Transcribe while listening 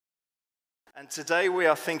And today we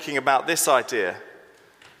are thinking about this idea: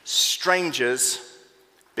 strangers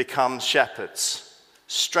become shepherds.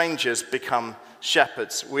 Strangers become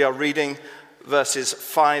shepherds. We are reading verses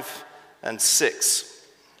 5 and 6.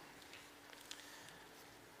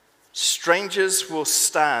 Strangers will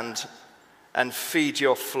stand and feed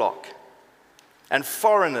your flock, and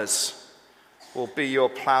foreigners will be your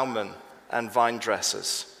plowmen and vine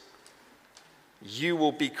dressers. You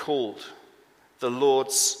will be called the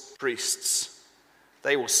Lord's priests.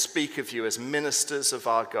 They will speak of you as ministers of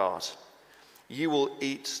our God. You will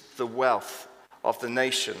eat the wealth of the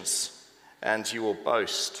nations, and you will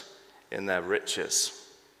boast in their riches.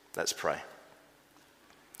 Let's pray.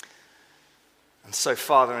 And so,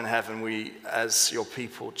 Father in heaven, we, as your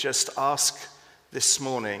people, just ask this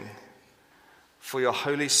morning for your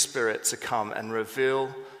Holy Spirit to come and reveal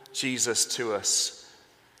Jesus to us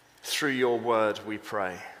through your word, we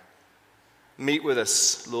pray. Meet with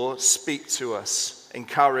us, Lord. Speak to us.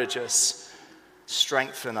 Encourage us.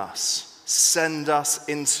 Strengthen us. Send us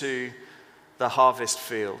into the harvest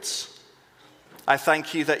fields. I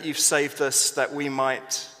thank you that you've saved us that we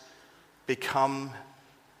might become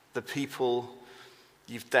the people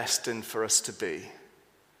you've destined for us to be.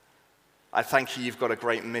 I thank you, you've got a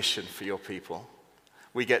great mission for your people.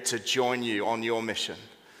 We get to join you on your mission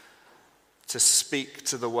to speak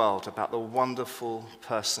to the world about the wonderful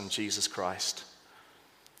person, Jesus Christ.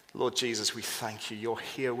 Lord Jesus, we thank you. You're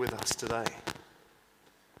here with us today.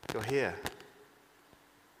 You're here.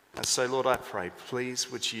 And so, Lord, I pray,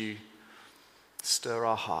 please would you stir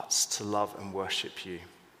our hearts to love and worship you.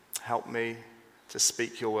 Help me to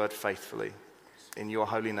speak your word faithfully. In your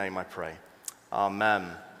holy name I pray.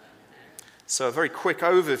 Amen. So a very quick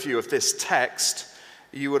overview of this text.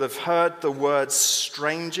 You would have heard the words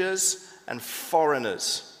strangers and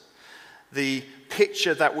foreigners. The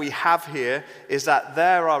picture that we have here is that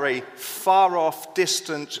there are a far-off,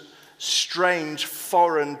 distant, strange,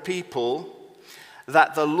 foreign people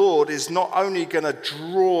that the Lord is not only going to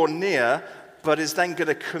draw near, but is then going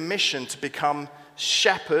to commission to become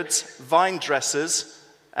shepherds, vine dressers,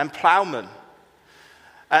 and plowmen.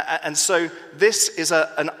 And so this is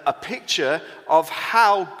a picture of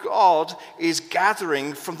how God is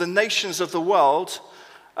gathering from the nations of the world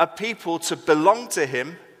a people to belong to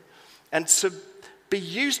him and to be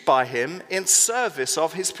used by him in service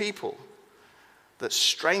of his people. That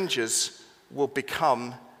strangers will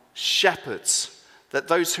become shepherds, that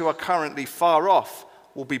those who are currently far off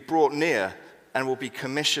will be brought near and will be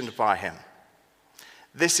commissioned by him.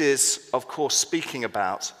 This is, of course, speaking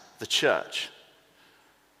about the church.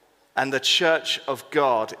 And the church of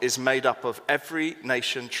God is made up of every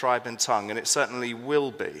nation, tribe, and tongue, and it certainly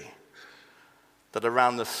will be that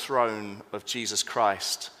around the throne of Jesus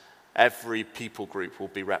Christ, every people group will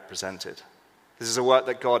be represented. This is a work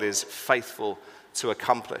that God is faithful to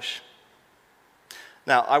accomplish.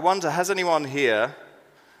 Now, I wonder, has anyone here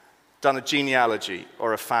done a genealogy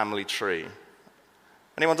or a family tree?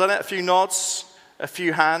 Anyone done it? A few nods, a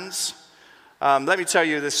few hands. Let me tell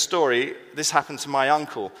you this story. This happened to my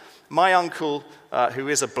uncle. My uncle, who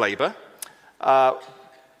is a Blaber,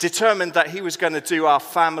 determined that he was going to do our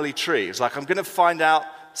family tree. It's like, I'm going to find out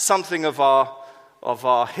something of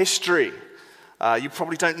our history. You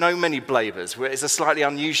probably don't know many Blabers. It's a slightly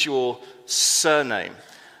unusual surname.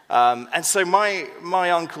 And so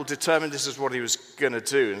my uncle determined this is what he was going to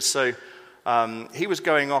do. And so he was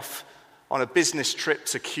going off on a business trip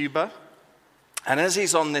to Cuba. And as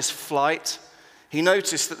he's on this flight, he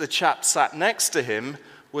noticed that the chap sat next to him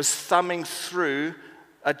was thumbing through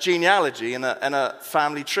a genealogy and a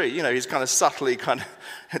family tree. You know, he's kind of subtly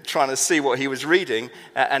trying to see what he was reading,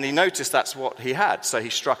 and he noticed that's what he had. So he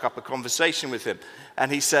struck up a conversation with him,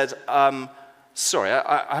 and he said, sorry,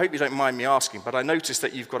 I hope you don't mind me asking, but I noticed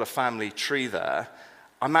that you've got a family tree there.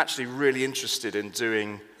 I'm actually really interested in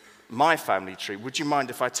doing my family tree. Would you mind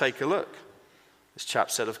if I take a look? This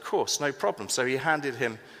chap said, of course, no problem. So he handed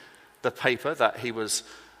him the paper that he was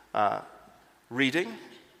reading.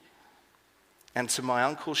 And to my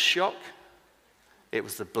uncle's shock, it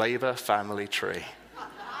was the Blaber family tree.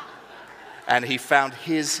 And he found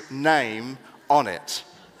his name on it.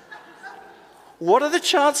 What are the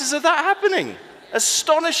chances of that happening?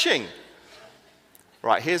 Astonishing.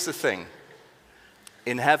 Right, here's the thing.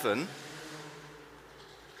 In heaven,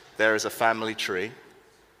 there is a family tree.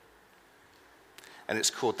 And it's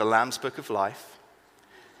called the Lamb's Book of Life.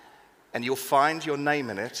 And you'll find your name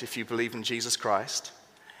in it if you believe in Jesus Christ.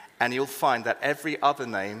 And you'll find that every other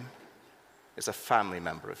name is a family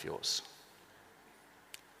member of yours.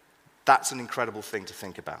 That's an incredible thing to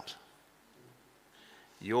think about.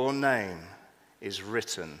 Your name is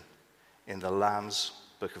written in the Lamb's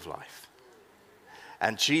Book of Life.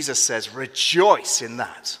 And Jesus says, rejoice in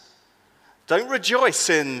that. Don't rejoice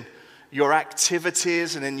in your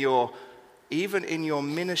activities and even in your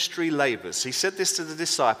ministry labors. He said this to the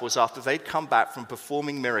disciples after they'd come back from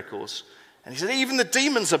performing miracles. And he said, even the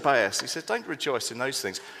demons obey us. He said, don't rejoice in those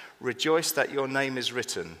things. Rejoice that your name is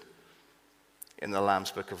written in the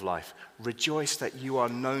Lamb's Book of Life. Rejoice that you are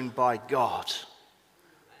known by God.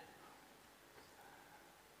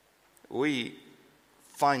 We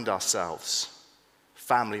find ourselves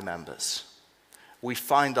family members. We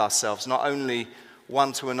find ourselves not only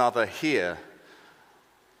one to another here,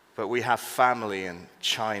 but we have family in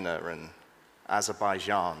China and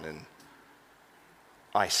Azerbaijan and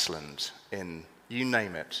Iceland, in you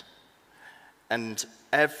name it, and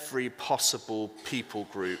every possible people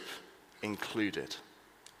group included.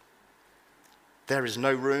 There is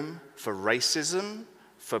no room for racism,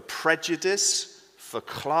 for prejudice, for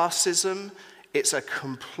classism. It's a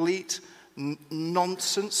complete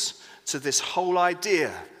nonsense to this whole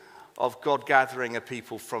idea of God gathering a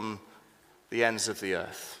people from the ends of the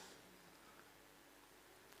earth.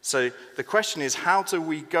 So the question is, how do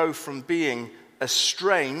we go from being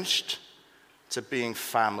estranged to being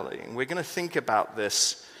family? And we're going to think about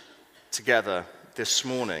this together this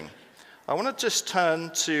morning. I want to just turn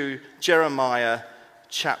to Jeremiah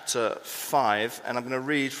chapter 5, and I'm going to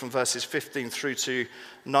read from verses 15 through to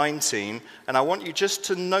 19, and I want you just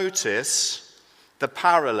to notice the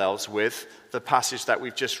parallels with the passage that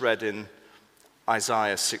we've just read in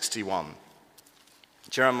Isaiah 61.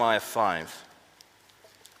 Jeremiah 5.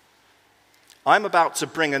 I'm about to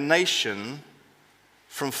bring a nation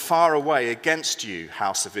from far away against you,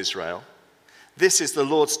 house of Israel. This is the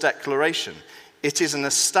Lord's declaration. It is an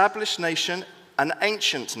established nation, an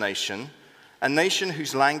ancient nation, a nation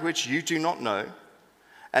whose language you do not know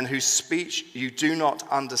and whose speech you do not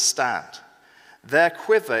understand. Their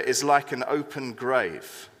quiver is like an open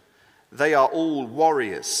grave. They are all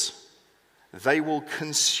warriors. They will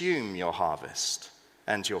consume your harvest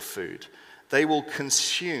and your food. They will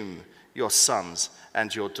consume your sons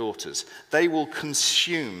and your daughters. They will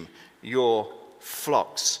consume your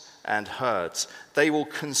flocks and herds. They will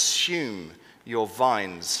consume your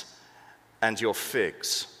vines and your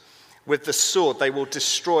figs. With the sword, they will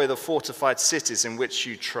destroy the fortified cities in which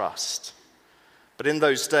you trust. But in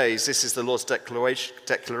those days, this is the Lord's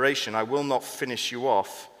declaration, I will not finish you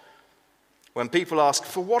off. When people ask,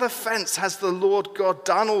 for what offense has the Lord God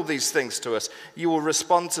done all these things to us? You will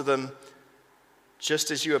respond to them,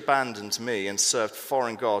 just as you abandoned me and served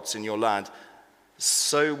foreign gods in your land,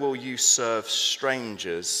 so will you serve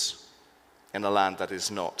strangers in a land that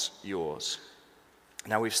is not yours.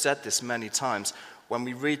 Now, we've said this many times. When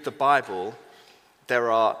we read the Bible,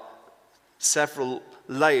 there are several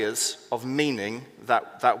layers of meaning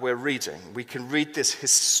that we're reading. We can read this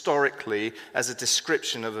historically as a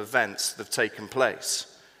description of events that have taken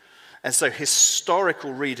place. And so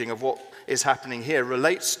historical reading of what is happening here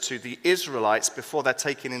relates to the Israelites before they're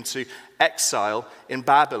taken into exile in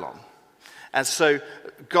Babylon. And so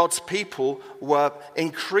God's people were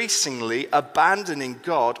increasingly abandoning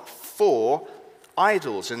God for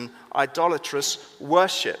idols and idolatrous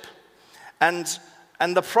worship. And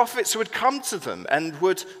the prophets would come to them and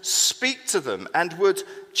would speak to them and would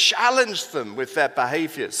challenge them with their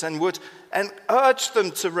behaviors and urge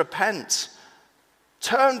them to repent.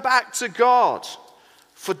 Turn back to God,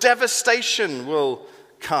 for devastation will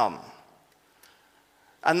come.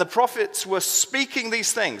 And the prophets were speaking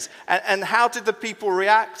these things. And how did the people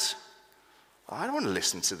react? I don't want to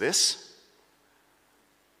listen to this.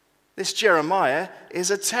 This Jeremiah is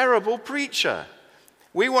a terrible preacher.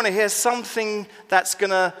 We want to hear something that's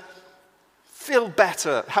going to feel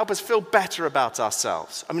better, help us feel better about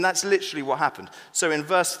ourselves. I mean, that's literally what happened. So in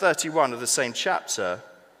verse 31 of the same chapter,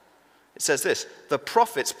 it says this, the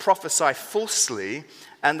prophets prophesy falsely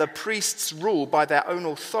and the priests rule by their own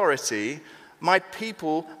authority. My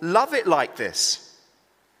people love it like this.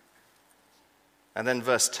 And then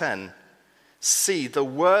verse 10, see, the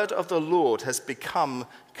word of the Lord has become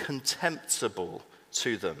contemptible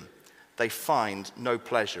to them. They find no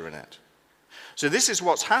pleasure in it. So this is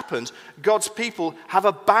what's happened. God's people have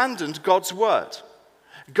abandoned God's word.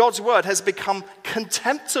 God's word has become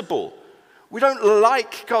contemptible. We don't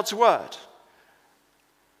like God's word.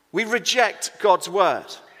 We reject God's word.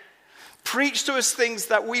 Preach to us things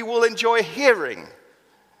that we will enjoy hearing,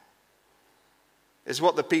 is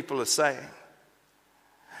what the people are saying.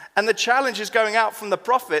 And the challenge is going out from the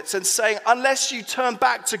prophets and saying, unless you turn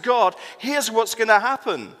back to God, here's what's going to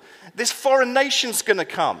happen. This foreign nation's going to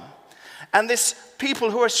come. And this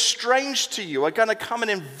people who are strange to you are going to come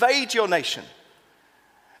and invade your nation.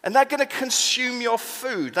 And they're going to consume your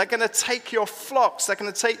food. They're going to take your flocks. They're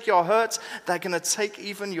going to take your herds. They're going to take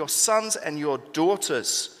even your sons and your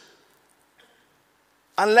daughters.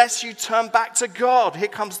 Unless you turn back to God. Here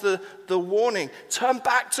comes the warning. Turn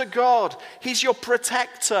back to God. He's your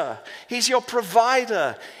protector. He's your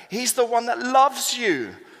provider. He's the one that loves you.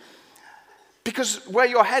 Because where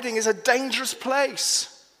you're heading is a dangerous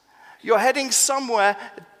place. You're heading somewhere,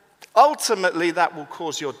 ultimately, that will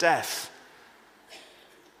cause your death.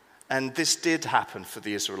 And this did happen for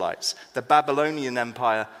the Israelites. The Babylonian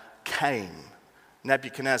Empire came.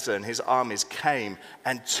 Nebuchadnezzar and his armies came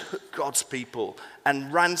and took God's people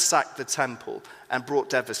and ransacked the temple and brought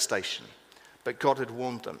devastation. But God had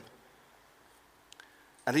warned them.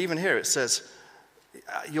 And even here it says,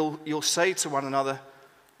 you'll say to one another,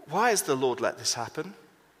 why has the Lord let this happen?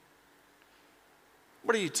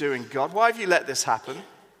 What are you doing, God? Why have you let this happen?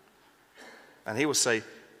 And he will say,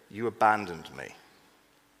 you abandoned me.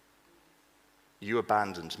 You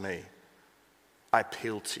abandoned me. I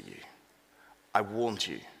appealed to you. I warned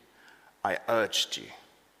you. I urged you.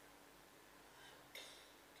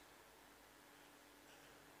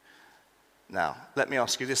 Now, let me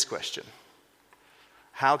ask you this question.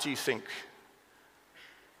 How do you think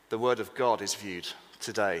the Word of God is viewed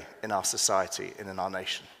today in our society and in our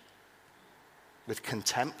nation? With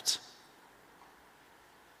contempt?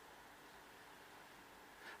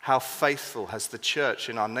 How faithful has the church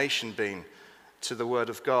in our nation been to the Word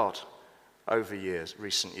of God over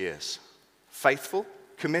recent years? Faithful,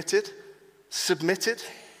 committed, submitted?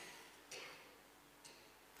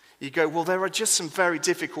 You go, well, there are just some very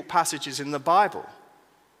difficult passages in the Bible.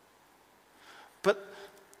 But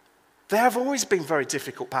there have always been very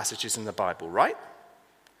difficult passages in the Bible, right?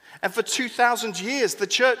 And for 2,000 years, the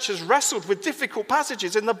church has wrestled with difficult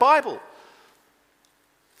passages in the Bible.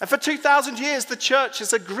 And for 2,000 years, the church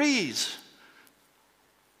has agreed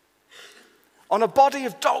on a body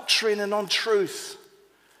of doctrine and on truth.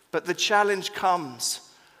 But the challenge comes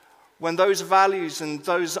when those values and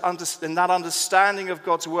that understanding of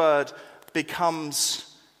God's word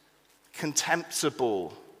becomes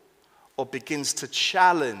contemptible or begins to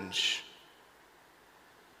challenge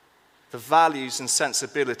the values and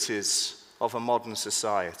sensibilities of a modern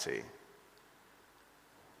society.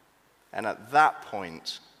 And at that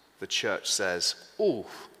point, the church says, oh,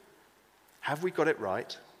 have we got it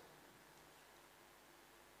right?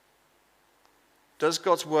 Does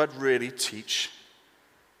God's word really teach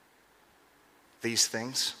these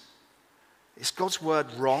things? Is God's word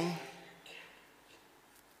wrong?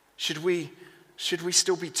 Should we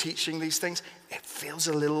still be teaching these things? It feels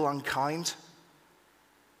a little unkind.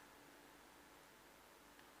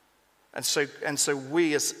 And so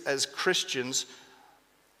we as Christians,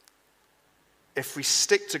 if we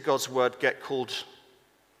stick to God's word, get called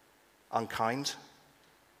unkind,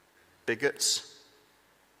 bigots.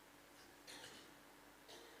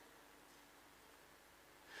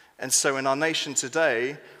 And so in our nation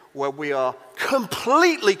today, where we are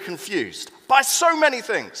completely confused by so many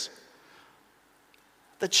things,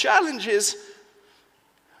 the challenge is,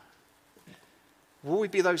 will we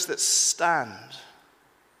be those that stand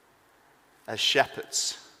as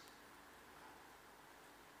shepherds?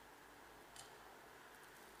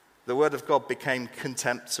 The word of God became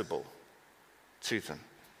contemptible to them.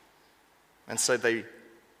 And so they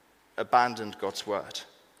abandoned God's word.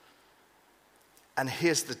 And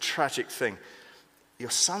here's the tragic thing. Your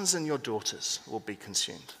sons and your daughters will be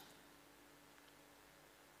consumed.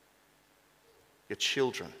 Your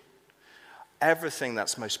children. Everything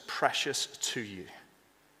that's most precious to you.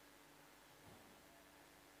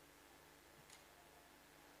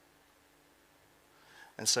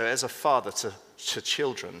 And so as a father to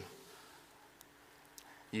children,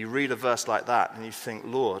 you read a verse like that and you think,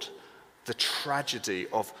 Lord, the tragedy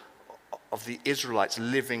of the Israelites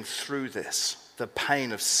living through this, the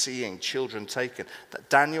pain of seeing children taken, that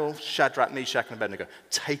Daniel, Shadrach, Meshach, and Abednego,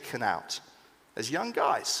 taken out as young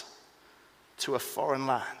guys to a foreign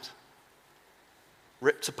land,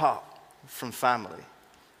 ripped apart from family.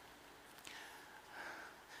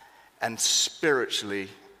 And spiritually,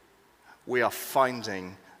 we are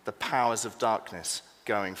finding the powers of darkness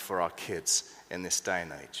going for our kids in this day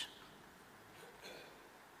and age.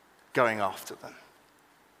 Going after them.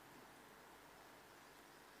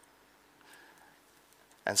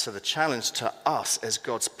 And so the challenge to us as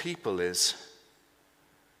God's people is,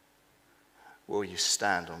 will you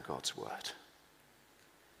stand on God's word?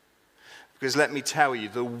 Because let me tell you,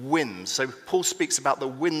 the winds, so Paul speaks about the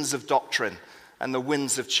winds of doctrine and the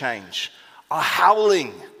winds of change, are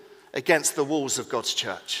howling against the walls of God's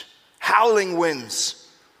church. Howling winds,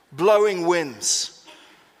 blowing winds,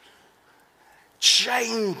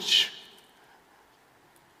 Change.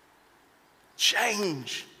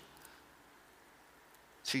 Change.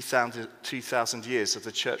 2,000 years of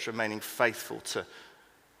the church remaining faithful to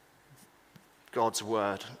God's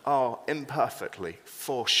word. Oh, imperfectly,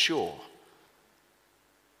 for sure.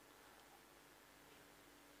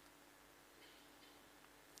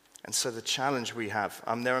 And so the challenge we have,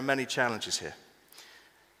 there are many challenges here.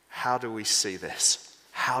 How do we see this?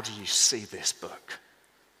 How do you see this book?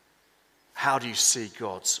 How do you see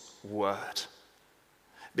God's word?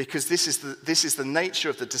 Because this is the nature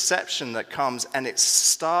of the deception that comes, and it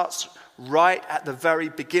starts right at the very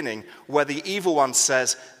beginning, where the evil one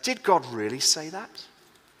says, did God really say that?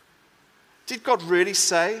 Did God really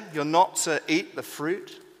say you're not to eat the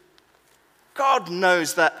fruit? God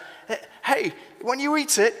knows that, hey, when you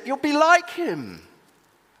eat it, you'll be like him.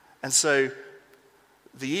 And so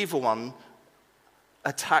the evil one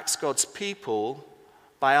attacks God's people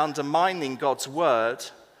by undermining God's word,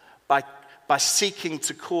 by seeking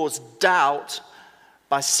to cause doubt,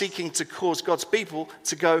 by seeking to cause God's people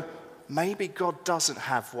to go, maybe God doesn't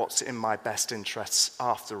have what's in my best interests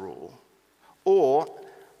after all. Or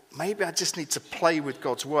maybe I just need to play with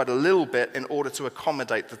God's word a little bit in order to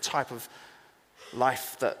accommodate the type of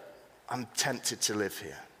life that I'm tempted to live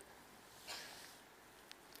here.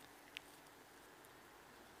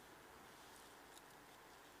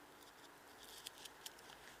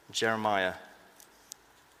 Jeremiah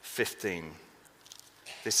 15.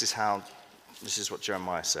 This is what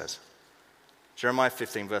Jeremiah says. Jeremiah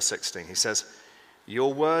 15, verse 16. He says,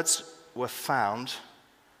 your words were found,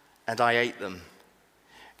 and I ate them.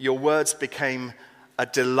 Your words became a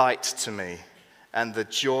delight to me, and the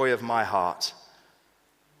joy of my heart.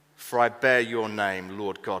 For I bear your name,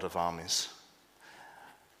 Lord God of armies.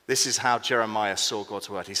 This is how Jeremiah saw God's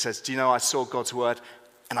word. He says, do you know, I saw God's word,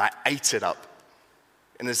 and I ate it up.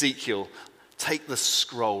 In Ezekiel, take the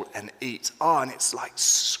scroll and eat. Oh, and it's like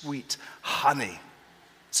sweet honey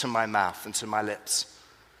to my mouth and to my lips.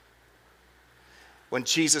 When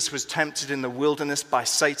Jesus was tempted in the wilderness by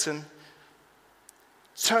Satan,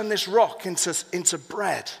 turn this rock into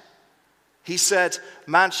bread. He said,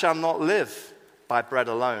 man shall not live by bread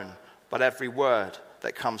alone, but every word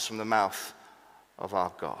that comes from the mouth of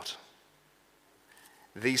our God.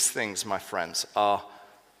 These things, my friends, are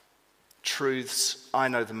truths I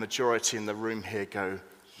know the majority in the room here go,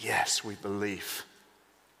 yes, we believe.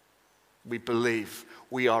 We believe.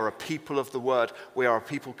 We are a people of the word. We are a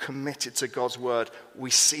people committed to God's word.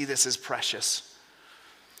 We see this as precious.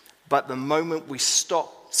 But the moment we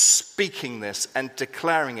stop speaking this and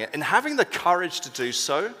declaring it and having the courage to do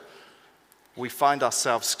so, we find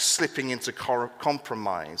ourselves slipping into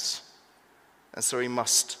compromise. And so we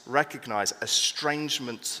must recognize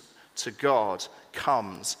estrangement to God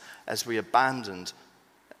comes as we abandon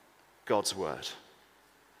God's word,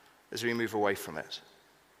 as we move away from it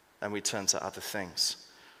and we turn to other things.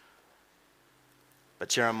 But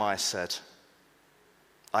Jeremiah said,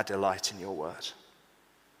 I delight in your word.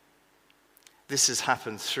 This has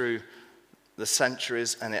happened through the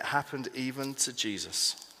centuries, and it happened even to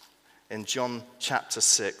Jesus. In John chapter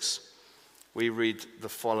 6, we read the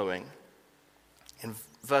following. In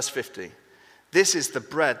verse 50, this is the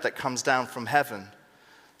bread that comes down from heaven,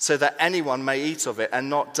 so that anyone may eat of it and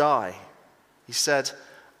not die. He said,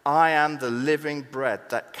 I am the living bread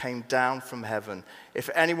that came down from heaven. If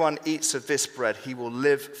anyone eats of this bread, he will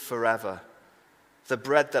live forever. The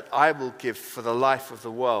bread that I will give for the life of the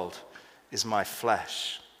world is my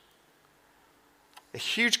flesh. A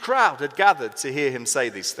huge crowd had gathered to hear him say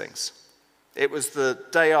these things. It was the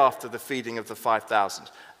day after the feeding of the 5,000.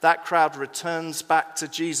 That crowd returns back to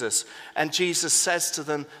Jesus, and Jesus says to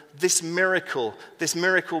them, this miracle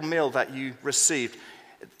meal that you received,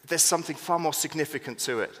 there's something far more significant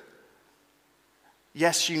to it.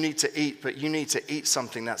 Yes, you need to eat, but you need to eat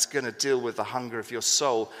something that's going to deal with the hunger of your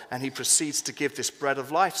soul. And he proceeds to give this bread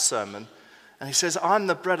of life sermon. And he says, I'm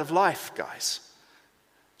the bread of life, guys.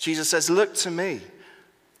 Jesus says, look to me.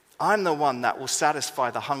 I'm the one that will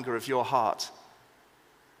satisfy the hunger of your heart.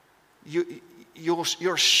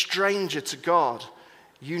 You're a stranger to God.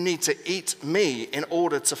 You need to eat me in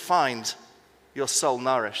order to find your soul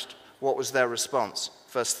nourished. What was their response?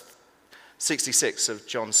 Verse 66 of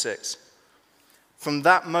John 6. From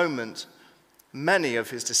that moment, many of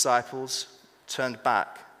his disciples turned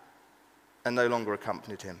back and no longer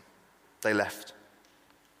accompanied him. They left.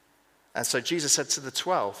 And so Jesus said to the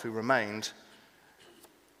 12 who remained,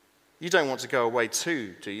 you don't want to go away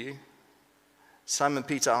too, do you? Simon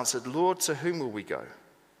Peter answered, Lord, to whom will we go?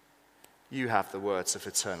 You have the words of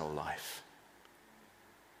eternal life.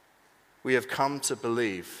 We have come to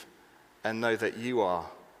believe and know that you are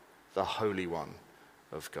the Holy One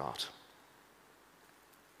of God.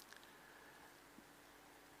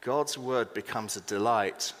 God's word becomes a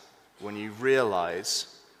delight when you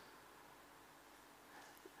realize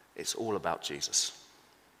it's all about Jesus.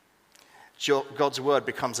 God's word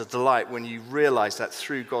becomes a delight when you realize that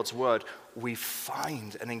through God's word we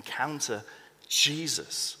find and encounter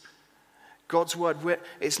Jesus. God's word, we're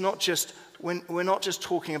not just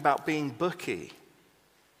talking about being booky.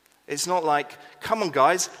 It's not like, come on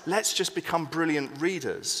guys, let's just become brilliant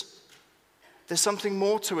readers. There's something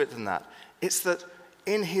more to it than that. It's that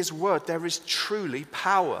in his word there is truly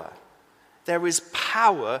power. There is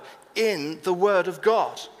power in the word of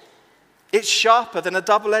God. It's sharper than a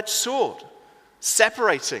double-edged sword,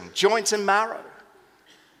 separating joint and marrow,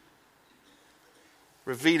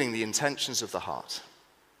 revealing the intentions of the heart.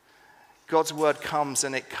 God's word comes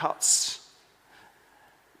and it cuts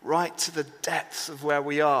right to the depths of where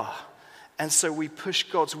we are. And so we push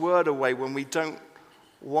God's word away when we don't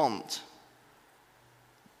want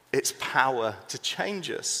its power to change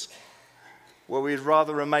us, where we'd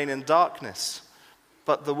rather remain in darkness.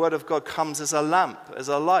 But the word of God comes as a lamp, as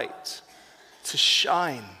a light, to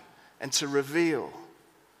shine and to reveal.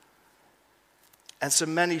 And so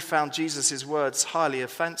many found Jesus' words highly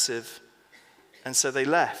offensive, and so they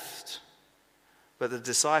left. But the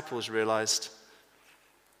disciples realized,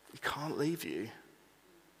 we can't leave you.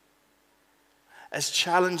 As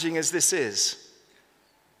challenging as this is,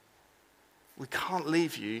 we can't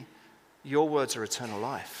leave you. Your words are eternal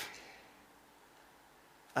life.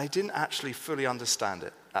 They didn't actually fully understand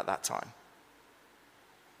it at that time.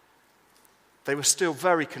 They were still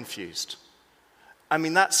very confused. I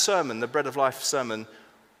mean, that sermon, the Bread of Life sermon,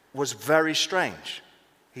 was very strange.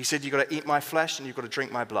 He said, you've got to eat my flesh and you've got to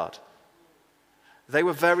drink my blood. They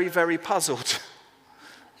were very, very puzzled.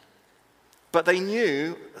 But they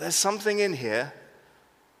knew there's something in here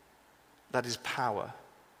that is power.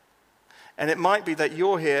 And it might be that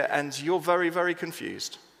you're here and you're very, very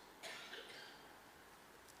confused.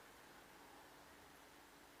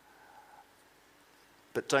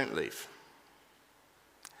 But don't leave.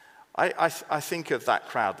 I think of that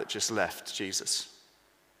crowd that just left Jesus.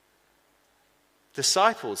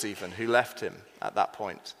 Disciples even who left him at that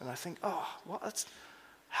point. And I think,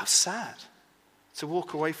 how sad to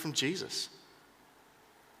walk away from Jesus.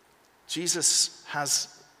 Jesus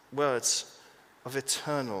has words of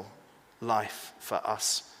eternal life for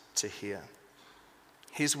us to hear.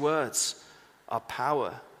 His words are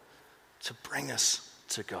power to bring us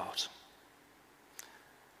to God.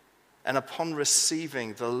 And upon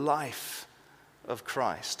receiving the life of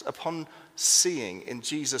Christ, upon seeing in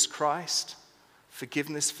Jesus Christ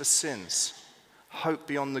forgiveness for sins, hope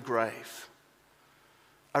beyond the grave,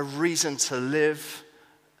 a reason to live,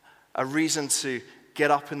 a reason to get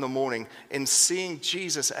up in the morning, in seeing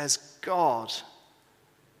Jesus as God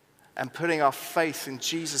and putting our faith in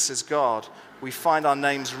Jesus as God, we find our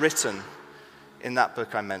names written in that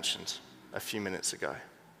book I mentioned a few minutes ago.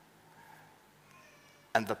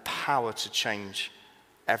 And the power to change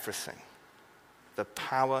everything. The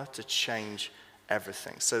power to change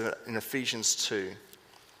everything. So in Ephesians 2,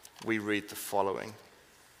 we read the following.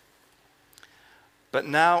 But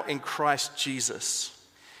now in Christ Jesus,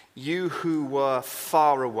 you who were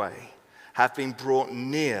far away have been brought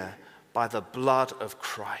near by the blood of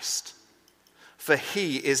Christ. For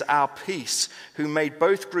he is our peace, who made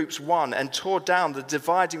both groups one and tore down the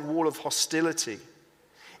dividing wall of hostility.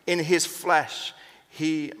 In his flesh,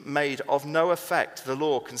 he made of no effect the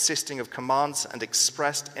law consisting of commands and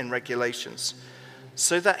expressed in regulations,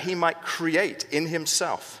 so that he might create in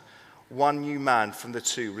himself one new man from the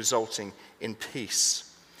two, resulting in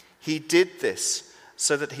peace. He did this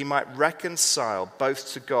so that he might reconcile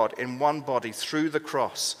both to God in one body through the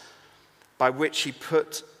cross, by which he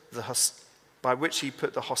put the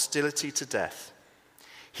hostility to death.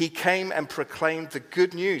 He came and proclaimed the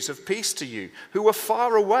good news of peace to you who were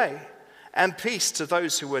far away, and peace to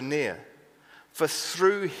those who were near. For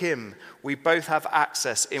through him we both have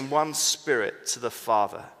access in one spirit to the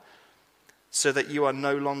Father, so that you are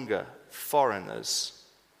no longer foreigners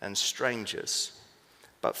and strangers,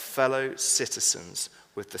 but fellow citizens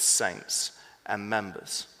with the saints and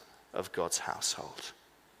members of God's household.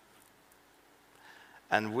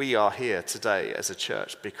 And we are here today as a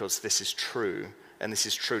church because this is true, and this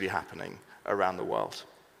is truly happening around the world.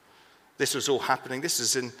 This was all happening. This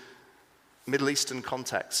is in Middle Eastern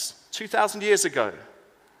context. 2,000 years ago,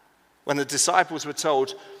 when the disciples were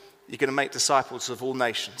told, you're going to make disciples of all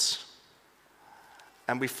nations.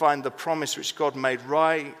 And we find the promise which God made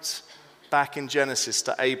right back in Genesis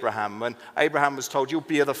to Abraham, when Abraham was told, you'll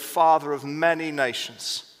be the father of many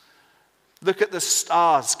nations. Look at the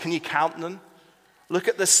stars. Can you count them? Look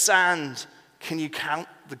at the sand. Can you count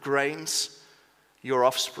the grains? Your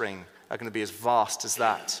offspring are going to be as vast as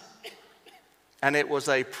that. And it was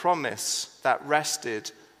a promise that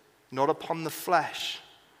rested not upon the flesh,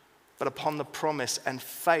 but upon the promise and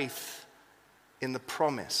faith in the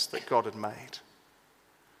promise that God had made.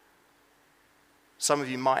 Some of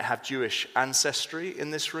you might have Jewish ancestry in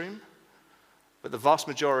this room, but the vast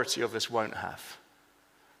majority of us won't have.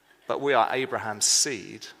 But we are Abraham's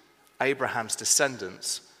seed, Abraham's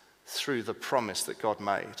descendants, through the promise that God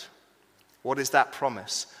made. What is that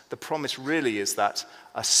promise? The promise really is that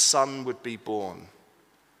a son would be born,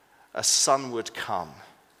 a son would come,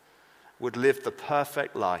 would live the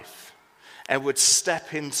perfect life, and would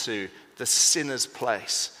step into the sinner's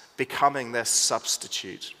place, becoming their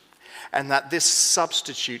substitute. And that this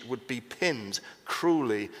substitute would be pinned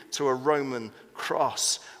cruelly to a Roman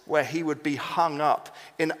cross, where he would be hung up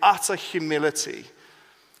in utter humility,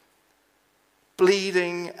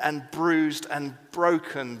 bleeding and bruised and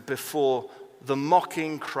broken before the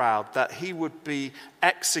mocking crowd, that he would be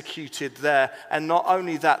executed there. And not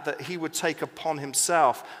only that, that he would take upon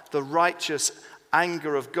himself the righteous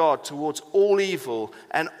anger of God towards all evil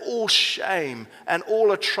and all shame and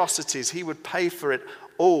all atrocities. He would pay for it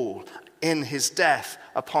all in his death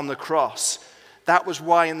upon the cross. That was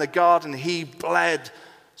why in the garden he bled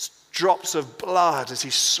drops of blood as he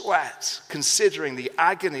sweat, considering the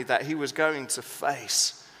agony that he was going to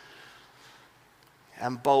face.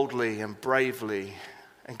 And boldly and bravely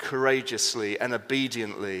and courageously and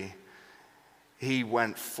obediently, he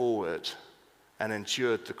went forward and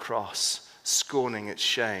endured the cross, scorning its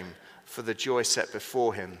shame for the joy set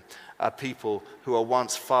before him. A people who are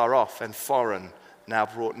once far off and foreign, now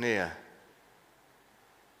brought near,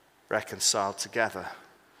 reconciled together.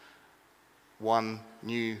 One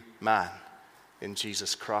new man in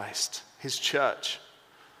Jesus Christ. His church,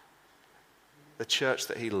 the church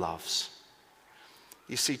that he loves.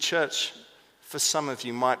 You see, church, for some of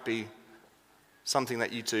you, might be something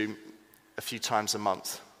that you do a few times a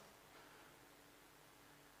month.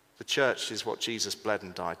 The church is what Jesus bled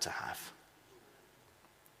and died to have.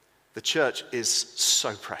 The church is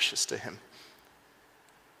so precious to him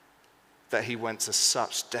that he went to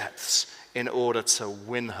such depths in order to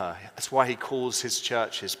win her. That's why he calls his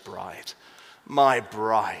church his bride. My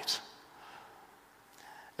bride.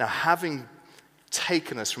 Now, having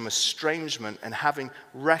taken us from estrangement and having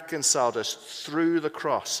reconciled us through the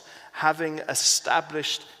cross, having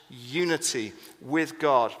established unity with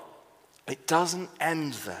God, it doesn't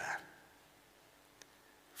end there.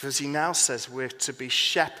 Because he now says we're to be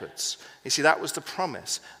shepherds. You see, that was the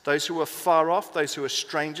promise. Those who are far off, those who are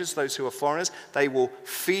strangers, those who are foreigners, they will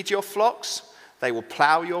feed your flocks, they will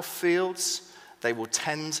plow your fields, they will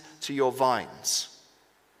tend to your vines.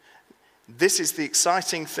 This is the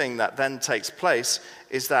exciting thing that then takes place,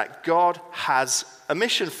 is that God has a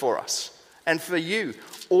mission for us, and for you,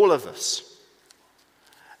 all of us.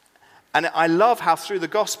 And I love how through the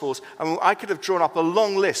Gospels, I could have drawn up a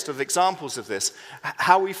long list of examples of this,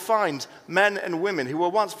 how we find men and women who were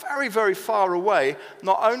once very, very far away.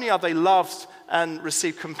 Not only are they loved and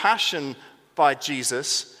receive compassion by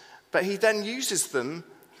Jesus, but he then uses them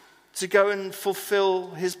to go and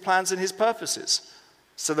fulfill his plans and his purposes.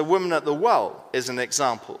 So the woman at the well is an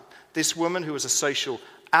example. This woman who was a social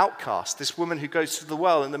outcast, this woman who goes to the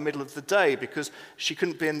well in the middle of the day because she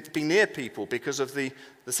couldn't be near people because of the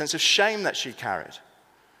sense of shame that she carried.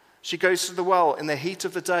 She goes to the well in the heat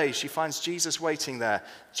of the day. She finds Jesus waiting there.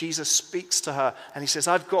 Jesus speaks to her and he says,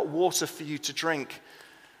 I've got water for you to drink,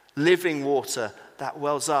 living water that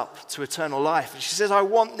wells up to eternal life. And she says, I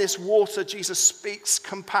want this water. Jesus speaks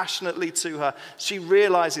compassionately to her. She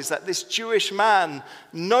realizes that this Jewish man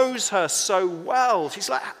knows her so well. She's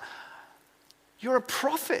like, you're a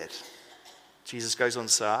prophet. Jesus goes on to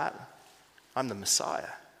say, I'm the Messiah.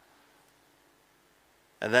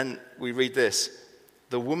 And then we read this.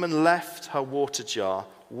 The woman left her water jar,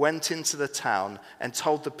 went into the town, and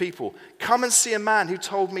told the people, come and see a man who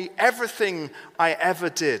told me everything I ever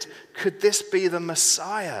did. Could this be the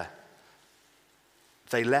Messiah?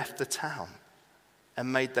 They left the town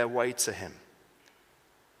and made their way to him.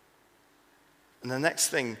 And the next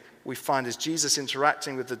thing we find is Jesus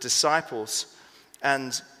interacting with the disciples,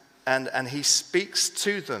 and he speaks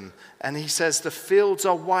to them, and he says, the fields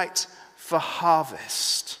are white for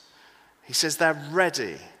harvest. He says they're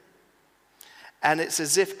ready. And it's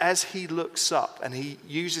as if as he looks up, and he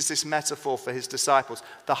uses this metaphor for his disciples,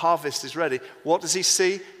 the harvest is ready. What does he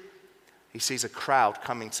see? He sees a crowd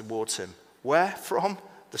coming towards him. Where from?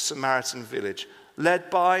 The Samaritan village,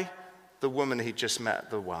 led by the woman he just met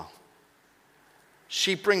at the well.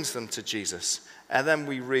 She brings them to Jesus. And then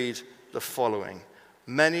we read the following.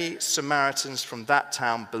 Many Samaritans from that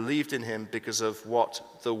town believed in him because of what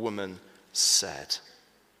the woman said.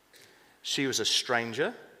 She was a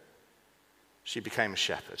stranger. She became a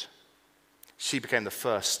shepherd. She became the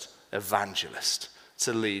first evangelist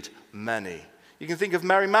to lead many. You can think of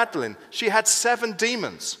Mary Magdalene. She had 7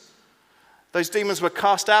 demons. Those demons were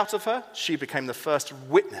cast out of her. She became the first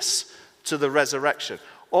witness to the resurrection.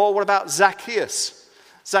 Or what about Zacchaeus?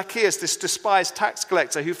 Zacchaeus, this despised tax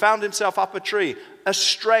collector who found himself up a tree,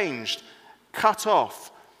 estranged, cut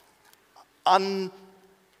off, unknown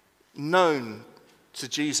to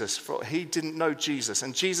Jesus, for he didn't know Jesus.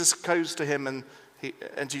 And Jesus goes to him and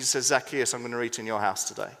Jesus says, Zacchaeus, I'm going to eat in your house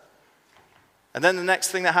today. And then the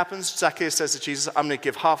next thing that happens, Zacchaeus says to Jesus, I'm going to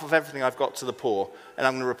give half of everything I've got to the poor, and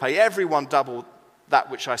I'm going to repay everyone double that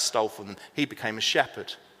which I stole from them. He became a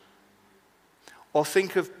shepherd. Or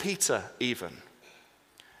think of Peter even,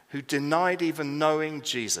 who denied even knowing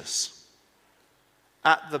Jesus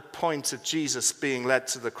at the point of Jesus being led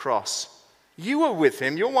to the cross. You were with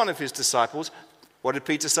him. You're one of his disciples. What did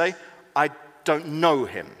Peter say? I don't know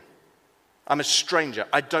him. I'm a stranger.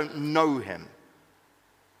 I don't know him.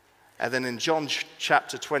 And then in John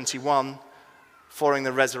chapter 21, following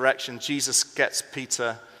the resurrection, Jesus gets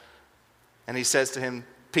Peter and he says to him,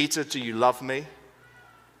 Peter, do you love me?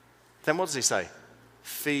 Then what does he say?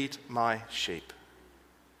 Feed my sheep.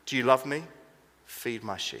 Do you love me? Feed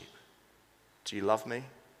my sheep. Do you love me?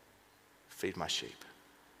 Feed my sheep.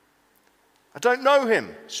 I don't know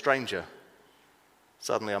him, stranger.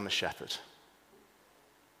 Suddenly I'm a shepherd.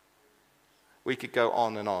 We could go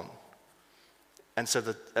on and on. And so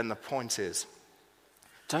the point is,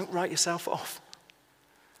 don't write yourself off.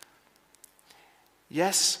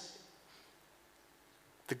 Yes,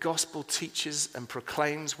 the gospel teaches and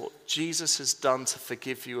proclaims what Jesus has done to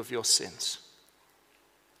forgive you of your sins.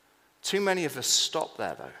 Too many of us stop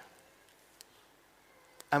there, though.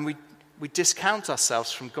 And we discount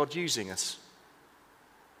ourselves from God using us.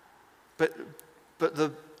 But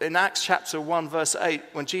in Acts chapter 1, verse 8,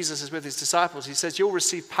 when Jesus is with his disciples, he says, you'll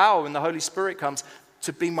receive power when the Holy Spirit comes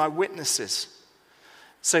to be my witnesses.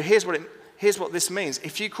 So here's what this means.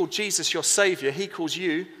 If you call Jesus your Savior, he calls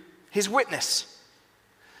you his witness.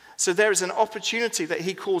 So there is an opportunity that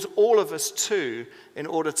he calls all of us to in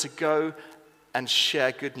order to go and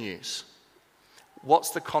share good news.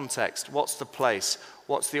 What's the context? What's the place?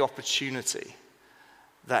 What's the opportunity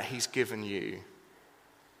that he's given you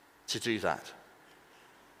to do that?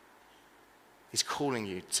 He's calling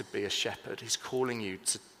you to be a shepherd. He's calling you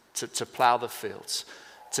to plow the fields,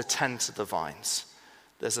 to tend to the vines.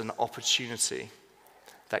 There's an opportunity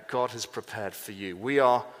that God has prepared for you. We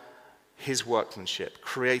are his workmanship,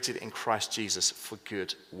 created in Christ Jesus for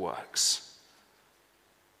good works.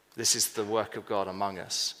 This is the work of God among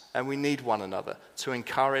us. And we need one another to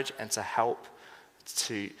encourage and to help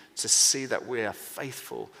to see that we are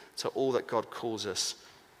faithful to all that God calls us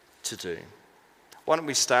to do. Why don't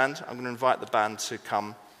we stand? I'm going to invite the band to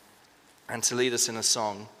come and to lead us in a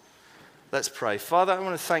song. Let's pray. Father, I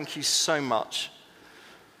want to thank you so much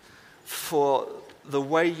for the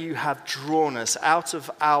way you have drawn us out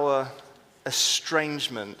of our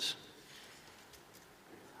estrangement.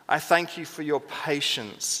 I thank you for your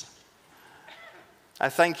patience. I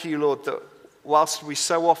thank you, Lord, that whilst we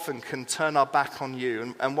so often can turn our back on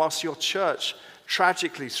you, and whilst your church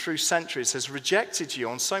tragically through centuries has rejected you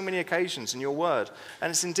on so many occasions in your word, and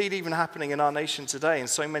it's indeed even happening in our nation today in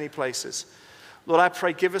so many places. Lord, I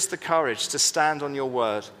pray, give us the courage to stand on your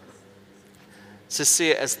word, to see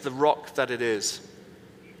it as the rock that it is.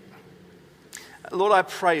 Lord, I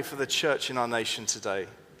pray for the church in our nation today,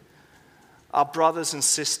 our brothers and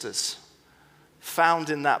sisters found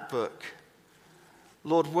in that book.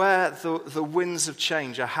 Lord, where the winds of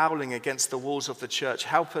change are howling against the walls of the church,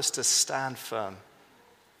 help us to stand firm.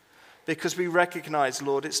 Because we recognize,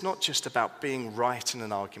 Lord, it's not just about being right in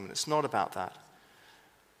an argument. It's not about that.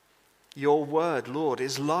 Your word, Lord,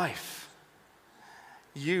 is life.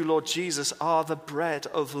 You, Lord Jesus, are the bread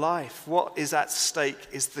of life. What is at stake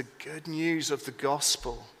is the good news of the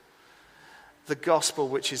gospel. The gospel,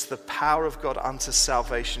 which is the power of God unto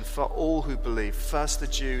salvation for all who believe, first the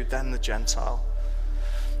Jew, then the Gentile.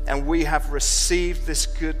 And we have received this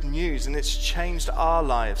good news, and it's changed our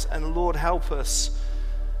lives. And Lord, help us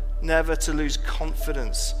never to lose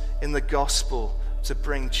confidence in the gospel to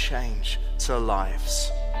bring change to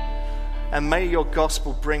lives. And may your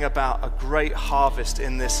gospel bring about a great harvest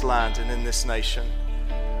in this land and in this nation.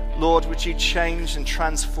 Lord, would you change and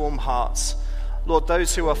transform hearts? Lord,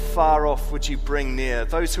 those who are far off, would you bring near?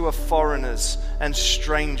 Those who are foreigners and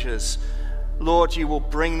strangers, Lord, you will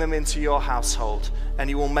bring them into your household and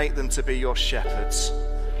you will make them to be your shepherds.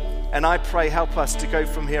 And I pray, help us to go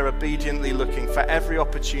from here obediently looking for every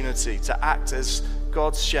opportunity to act as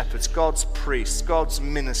God's shepherds, God's priests, God's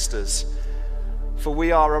ministers. For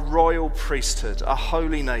we are a royal priesthood, a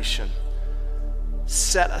holy nation,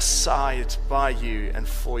 set aside by you and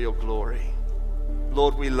for your glory.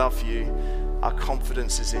 Lord, we love you. Our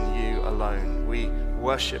confidence is in you alone. We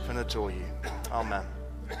worship and adore you. Amen.